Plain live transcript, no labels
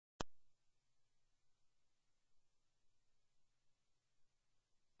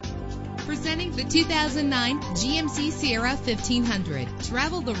Presenting the 2009 GMC Sierra 1500.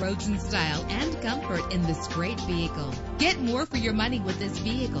 Travel the roads in style and comfort in this great vehicle. Get more for your money with this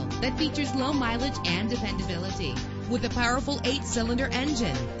vehicle that features low mileage and dependability. With a powerful 8-cylinder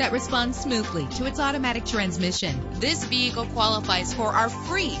engine that responds smoothly to its automatic transmission. This vehicle qualifies for our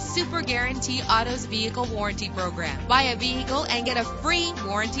free Super Guarantee Autos Vehicle Warranty Program. Buy a vehicle and get a free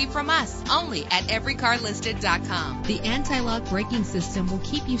warranty from us only at everycarlisted.com. The anti-lock braking system will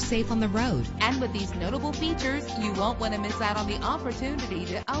keep you safe on the road. And with these notable features, you won't want to miss out on the opportunity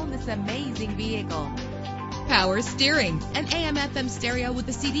to own this amazing vehicle. Power steering, an AM/FM stereo with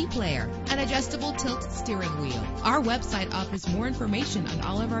a CD player, an adjustable tilt steering wheel. Our website offers more information on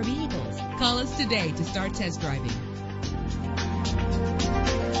all of our vehicles. Call us today to start test driving.